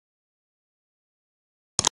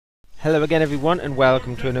Hello again everyone, and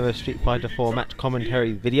welcome to another Street Fighter 4 match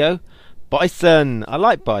commentary video. Bison! I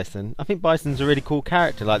like Bison. I think Bison's a really cool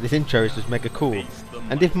character. Like, this intro is just mega cool.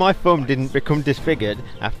 And if my thumb didn't become disfigured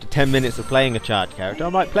after 10 minutes of playing a charged character, I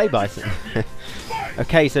might play Bison.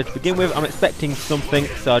 Okay, so to begin with, I'm expecting something,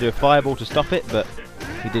 so I do a fireball to stop it, but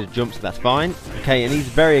he did a jump, so that's fine. Okay, and he's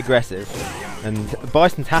very aggressive. And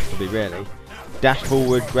Bison's have to be, really. Dash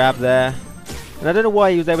forward, grab there. And I don't know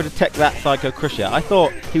why he was able to tech that Psycho Crusher. I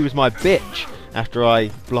thought he was my bitch after I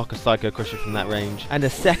block a Psycho Crusher from that range. And a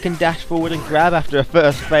second dash forward and grab after a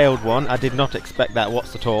first failed one. I did not expect that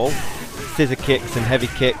what's at all. Scissor kicks and heavy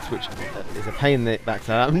kicks, which is a pain in the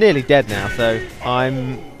backside. I'm nearly dead now, so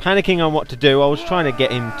I'm panicking on what to do. I was trying to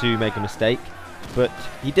get him to make a mistake, but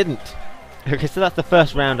he didn't. Okay, so that's the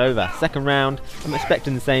first round over. Second round, I'm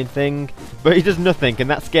expecting the same thing, but he does nothing, and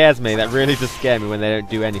that scares me. That really does scare me when they don't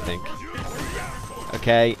do anything.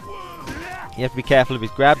 Okay, you have to be careful of his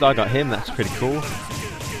grabs. I got him, that's pretty cool.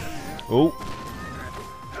 Oh,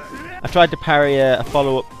 I tried to parry a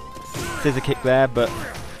follow-up scissor kick there, but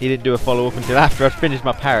he didn't do a follow-up until after I'd finished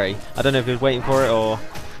my parry. I don't know if he was waiting for it or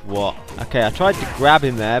what. Okay, I tried to grab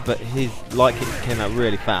him there, but his light kicks came out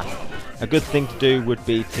really fast. A good thing to do would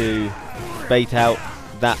be to bait out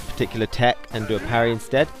that particular tech and do a parry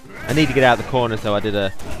instead. I need to get out of the corner, so I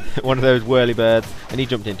did one of those whirly birds, and he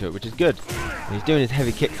jumped into it, which is good. And he's doing his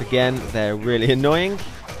heavy kicks again. They're really annoying.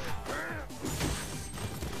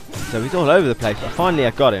 So he's all over the place, but finally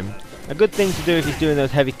I got him. A good thing to do if he's doing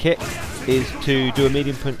those heavy kicks is to do a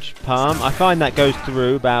medium punch palm. I find that goes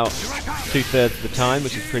through about 2/3 of the time,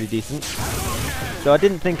 which is pretty decent. So I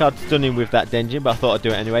didn't think I'd stun him with that Denjin, but I thought I'd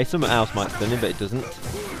do it anyway. Someone else might stun him, but it doesn't.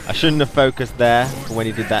 I shouldn't have focused there for when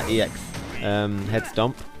he did that EX head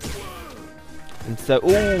stomp. And so,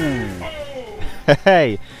 ooh,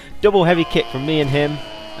 hey, double heavy kick from me and him,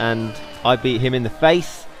 and I beat him in the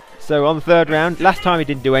face. So on the third round, last time he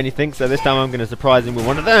didn't do anything, so this time I'm going to surprise him with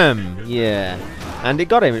one of them. Yeah, and it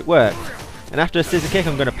got him, it worked. And after a scissor kick,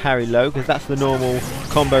 I'm going to parry low, because that's the normal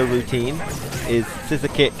combo routine, is scissor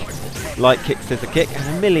kick, light kick, scissor kick,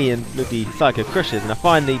 and a million bloody Psycho Crushers, and I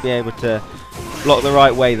finally be able to block the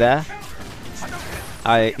right way there.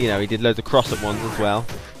 He did loads of cross-up ones as well.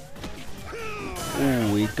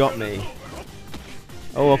 Ooh, he got me.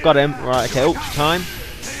 Oh, I've got him. Right, okay, ultra time.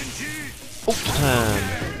 Ultra time.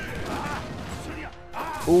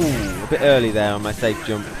 Ooh, a bit early there on my safe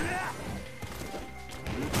jump.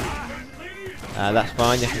 That's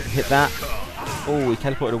fine, you have to hit that. Oh, he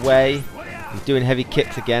teleported away. He's doing heavy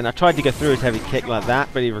kicks again. I tried to go through his heavy kick like that,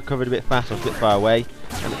 but he recovered a bit fast, I was a bit far away.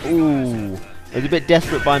 And ooh, it was a bit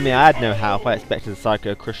desperate by me. I had no health. I expected a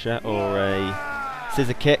Psycho Crusher or a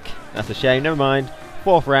scissor kick. That's a shame. Never mind.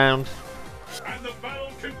 Fourth round. And the battle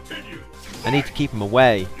continues. I need to keep him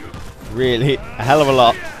away. Really, a hell of a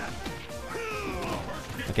lot.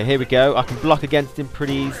 Okay, here we go. I can block against him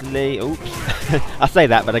pretty easily. Oops. I say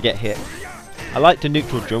that, but I get hit. I like to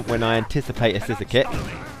neutral jump when I anticipate a scissor kick.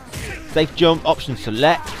 Safe jump, option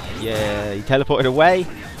select. Yeah, he teleported away,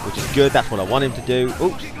 which is good. That's what I want him to do.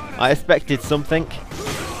 Oops. I expected something.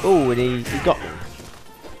 Oh, and he got me.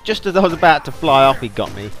 Just as I was about to fly off, he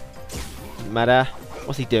got me. Doesn't matter.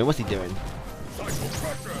 What's he doing? What's he doing?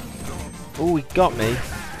 Oh, he got me.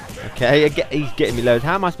 Okay, he's getting me loads.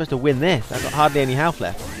 How am I supposed to win this? I've got hardly any health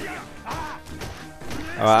left.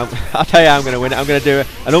 Alright, I'll tell you how I'm going to win it. I'm going to do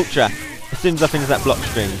an ultra as soon as I finish that block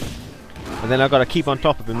string. And then I've got to keep on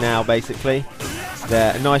top of him now, basically.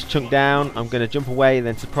 There, a nice chunk down. I'm going to jump away and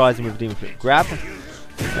then surprise him with a demon flip grab.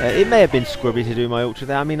 It may have been scrubby to do my ultra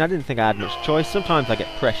there. I mean, I didn't think I had much choice. Sometimes I get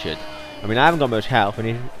pressured. I mean, I haven't got much health, and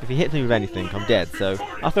if he hits me with anything, I'm dead. So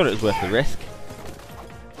I thought it was worth the risk.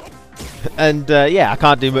 And yeah, I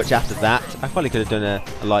can't do much after that. I probably could have done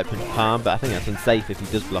a light punch palm, but I think that's unsafe if he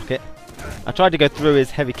does block it. I tried to go through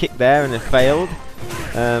his heavy kick there, and it failed.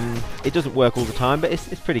 It doesn't work all the time, but it's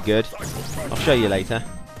pretty good. I'll show you later.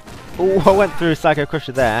 Oh, I went through a Psycho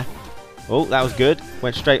Crusher there. Oh, that was good.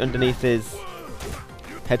 Went straight underneath his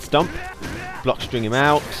head stomp. Block string him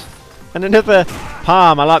out. And another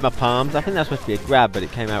palm. I like my palms. I think that's supposed to be a grab, but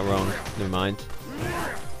it came out wrong. Never mind.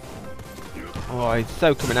 Oh, he's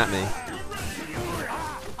so coming at me.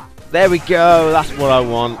 There we go. That's what I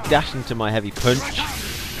want. Dash into my heavy punch.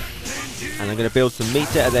 And I'm going to build some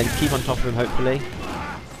meter and then keep on top of him, hopefully.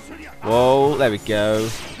 Whoa, there we go.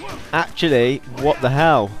 Actually, what the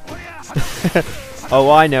hell? Oh,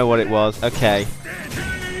 I know what it was. Okay.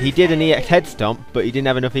 He did an EX head stomp, but he didn't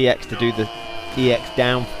have enough EX to do the EX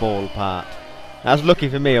downfall part. That was lucky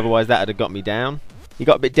for me, otherwise that would have got me down. He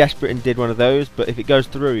got a bit desperate and did one of those, but if it goes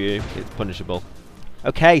through you, it's punishable.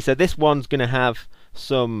 Okay, so this one's going to have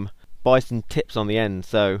some Bison tips on the end,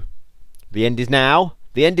 so The end is now.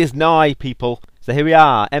 The end is nigh, people. So here we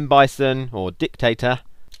are, Bison, or Dictator,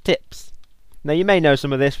 tips. Now you may know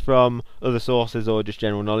some of this from other sources or just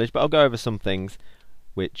general knowledge, but I'll go over some things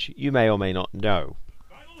which you may or may not know.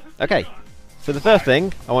 Okay, so the first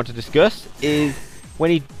thing I want to discuss is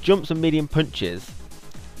when he jumps and medium punches.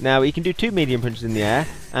 Now he can do 2 medium punches in the air,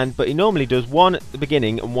 but he normally does one at the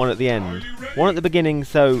beginning and one at the end. One at the beginning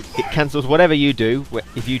so it cancels whatever you do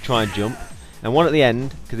if you try and jump, and one at the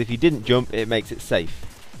end because if you didn't jump it makes it safe.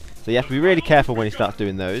 So you have to be really careful when he starts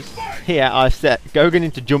doing those. Here I've set Gogan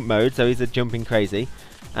into jump mode, so he's a jumping crazy,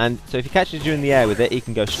 and so if he catches you in the air with it he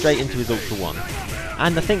can go straight into his Ultra 1,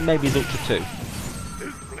 and I think maybe his Ultra 2.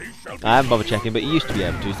 I haven't bothered checking, but he used to be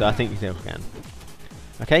able to, so I think he still can.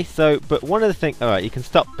 Okay, so, but one of the things... Alright, you can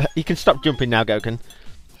stop jumping now, Gokan.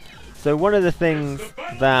 So one of the things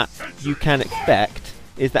that you can expect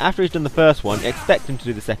is that after he's done the first one, expect him to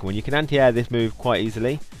do the second one. You can anti-air this move quite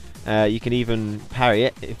easily. You can even parry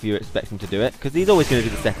it if you expect him to do it, because he's always going to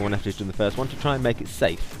do the second one after he's done the first one to try and make it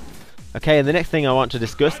safe. Okay, and the next thing I want to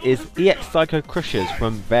discuss is EX Psycho Crushers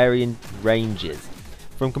from varying ranges.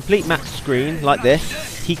 From complete max screen, like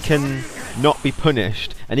this, he can not be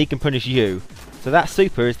punished, and he can punish you. So that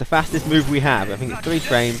super is the fastest move we have. I think it's 3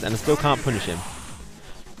 frames and I still can't punish him.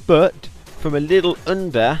 But from a little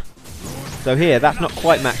under, so here that's not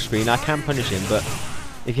quite max screen, I can punish him, but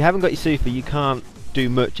if you haven't got your super you can't do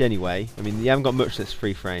much anyway. I mean you haven't got much that's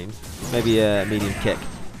 3 frames, maybe a medium kick.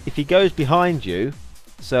 If he goes behind you,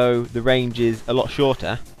 so the range is a lot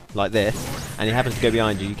shorter, like this, and he happens to go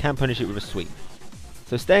behind you, you can punish it with a sweep.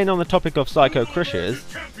 So staying on the topic of Psycho Crushers,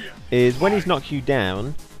 is when he's knocked you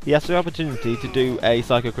down, he has the opportunity to do a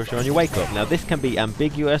Psycho Crusher on your wake up. Now this can be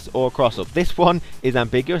ambiguous or cross up. This one is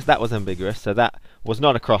ambiguous, that was ambiguous, so that was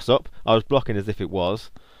not a cross up. I was blocking as if it was.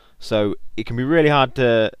 So it can be really hard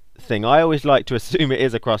to think. I always like to assume it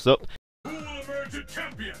is a cross up.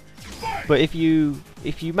 But if you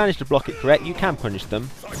manage to block it correct, you can punish them.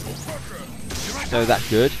 So that's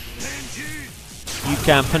good. You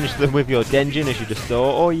can punish them with your Denjin as you just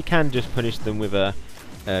saw, or you can just punish them with a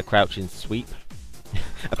crouching sweep.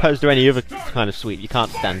 Opposed to any other kind of sweep, you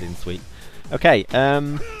can't stand in sweep. Okay,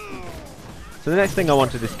 so the next thing I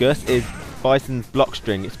want to discuss is Bison's block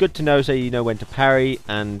string. It's good to know so you know when to parry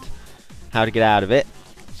and how to get out of it.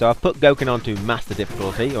 So I've put Gokan onto master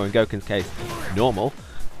difficulty, or in Gokan's case, normal.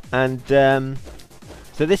 And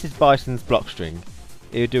so this is Bison's block string.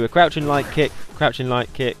 He'll do a crouching light kick,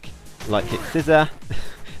 scissor,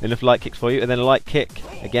 enough light kicks for you, and then a light kick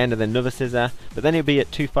again, and then another scissor, but then he'll be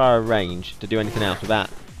at too far a range to do anything else without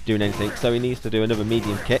doing anything, so he needs to do another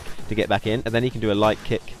medium kick to get back in, and then he can do a light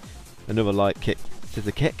kick, another light kick,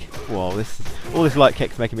 scissor kick. Whoa, all this light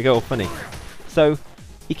kick's making me go all funny. So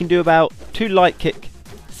he can do about 2 light kick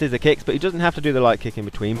scissor kicks, but he doesn't have to do the light kick in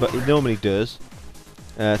between, but he normally does.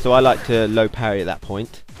 So I like to low parry at that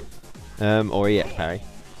point, or EX parry.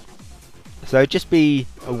 So just be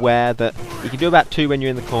aware that you can do about 2 when you're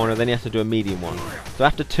in the corner, then you have to do a medium one. So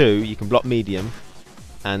after 2 you can block medium,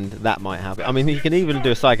 and that might have it. I mean you can even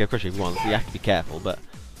do a Psycho Crusher if you want, so you have to be careful, but...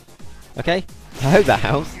 Okay, I hope that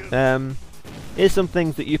helps. Here's some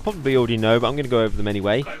things that you probably already know, but I'm going to go over them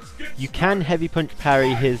anyway. You can heavy punch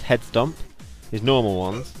parry his head stomp, his normal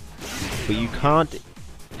ones, but you can't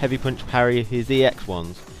heavy punch parry his EX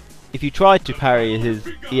ones. If you try to parry his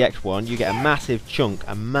EX one, you get a massive chunk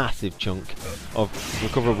of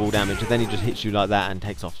recoverable damage, and then he just hits you like that and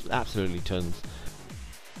takes off absolutely tons.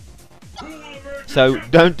 So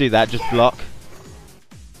don't do that, just block.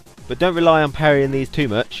 But don't rely on parrying these too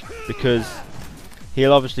much, because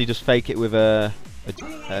he'll obviously just fake it with a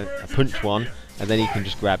punch one, and then he can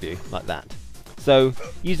just grab you like that. So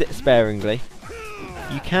use it sparingly.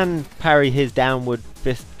 You can parry his downward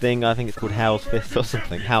fist thing, I think it's called Howl's Fist or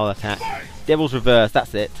something, Howl Attack. Devil's Reverse,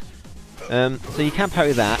 that's it. So you can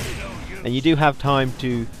parry that, and you do have time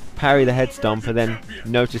to parry the head stomp and then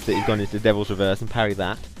notice that he's gone into Devil's Reverse and parry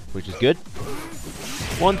that, which is good.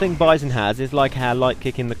 One thing Bison has is like our light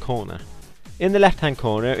kick in the corner. In the left hand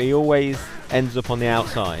corner he always ends up on the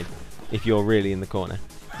outside, if you're really in the corner.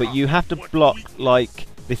 But you have to block like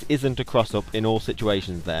this isn't a cross up in all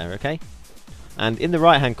situations there, okay? And in the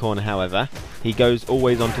right hand corner, however, he goes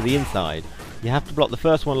always onto the inside. You have to block the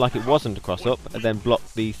first one like it wasn't a cross up, and then block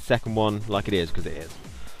the second one like it is, because it is.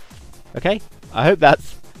 Okay, I hope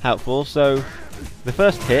that's helpful. So the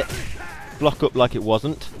first hit, block up like it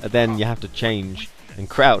wasn't, and then you have to change and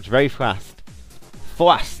crouch very fast.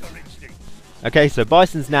 Okay, so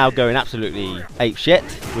Bison's now going absolutely ape shit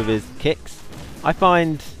with his kicks. I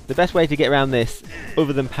find the best way to get around this,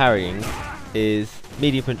 other than parrying, is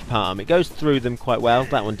medium punch palm. It goes through them quite well,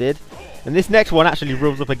 that one did. And this next one actually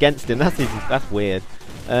rolls up against him. That's weird.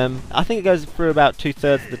 I think it goes through about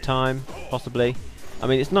 2/3 of the time, possibly. I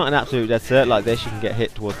mean, it's not an absolute dead cert like this. You can get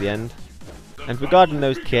hit towards the end. And regarding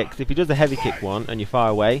those kicks, if he does a heavy kick one and you fire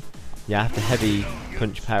away, you have to heavy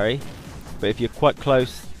punch parry. But if you're quite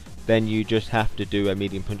close, then you just have to do a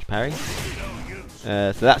medium punch parry.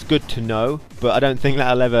 So that's good to know, but I don't think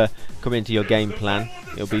that'll ever come into your game plan.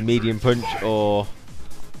 It'll be medium punch or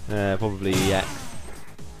probably EX.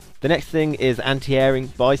 The next thing is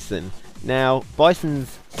anti-airing Bison. Now,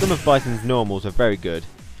 some of Bison's normals are very good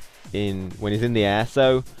when he's in the air,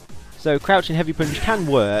 so crouching heavy punch can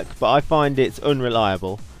work, but I find it's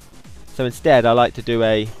unreliable. So instead I like to do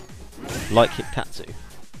a light kick tatsu.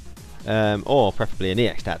 Or preferably an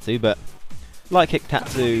EX tatsu, but light kick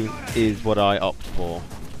tatsu is what I opt for.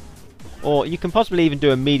 Or you can possibly even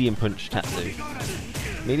do a medium punch tatsu.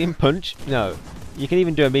 Medium punch? No. You can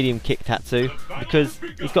even do a medium kick tatsu, because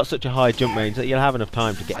he's got such a high jump range that you'll have enough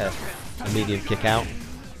time to get a medium kick out.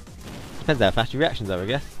 Depends how fast your reactions are, I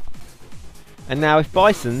guess. And now if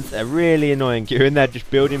Bisons are really annoying you and they're just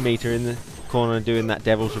building meter in the corner and doing that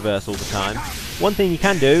devil's reverse all the time, one thing you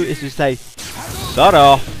can do is just say, "Sod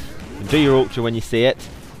off!" and do your ultra when you see it.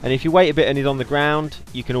 And if you wait a bit and he's on the ground,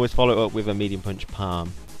 you can always follow it up with a medium punch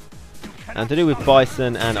palm. And to do with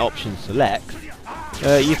Bison and option select,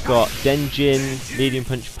 you've got Denjin, medium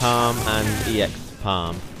punch palm and EX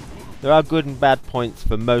palm. There are good and bad points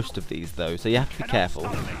for most of these though, so you have to be careful.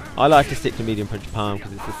 I like to stick to medium punch palm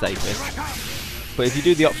because it's the safest. But if you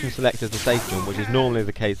do the option select as the safe jump, which is normally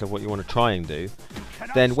the case of what you want to try and do,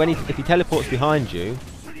 then if he teleports behind you,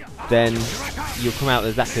 then you'll come out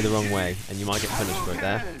exactly the wrong way and you might get punished for it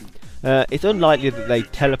there. It's unlikely that they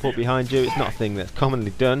teleport behind you. It's not a thing that's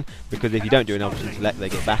commonly done, because if you don't do an option select they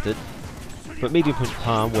get battered. But medium punch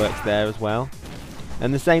palm works there as well.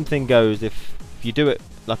 And the same thing goes if you do it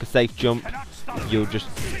like a safe jump, you'll just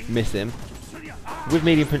miss him. With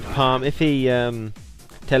medium punch palm, if he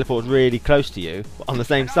teleports really close to you on the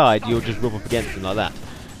same side, you'll just rub up against him like that.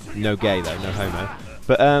 No gay though, no homo.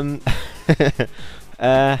 But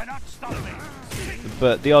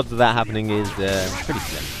but the odds of that happening is pretty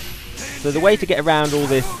slim. So the way to get around all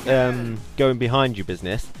this going behind you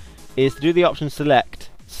business is to do the option select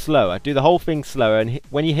slower. Do the whole thing slower, and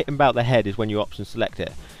when you hit him about the head is when you option select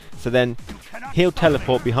it. So then he'll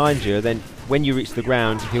teleport behind you, then when you reach the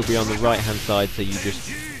ground he'll be on the right hand side, so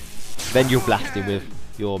then you'll blast him with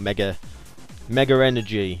your mega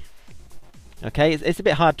energy. Okay, it's a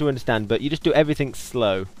bit hard to understand, but you just do everything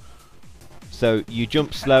slow. So you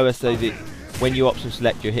jump slower so that when you option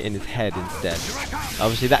select you're hitting his head instead.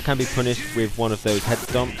 Obviously that can be punished with one of those head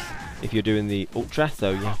stomps if you're doing the ultra,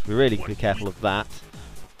 so you have to really be careful of that.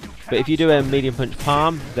 But if you do a medium punch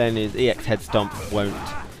palm, then his EX head stomp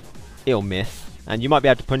he'll miss, and you might be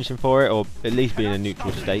able to punish him for it, or at least be in a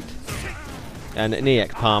neutral state. And an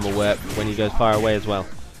EX palm will work when he goes far away as well.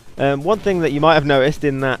 One thing that you might have noticed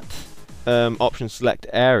in that option select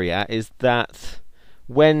area is that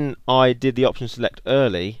when I did the option select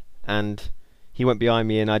early and he went behind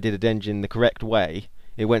me and I did a Denjin the correct way,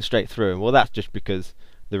 it went straight through him. Well, that's just because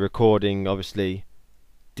the recording obviously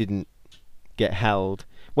didn't get held.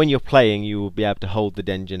 When you're playing, you will be able to hold the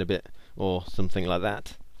Denjin a bit or something like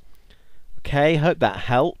that. Okay, hope that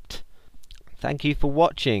helped. Thank you for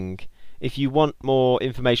watching. If you want more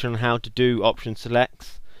information on how to do option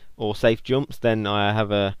selects or safe jumps, then I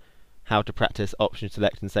have a how to practice option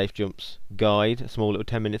select and safe jumps guide, a small little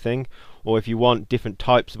 10-minute thing. Or if you want different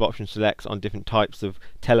types of option selects on different types of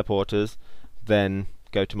teleporters, then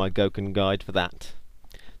go to my Goken guide for that.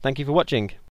 Thank you for watching.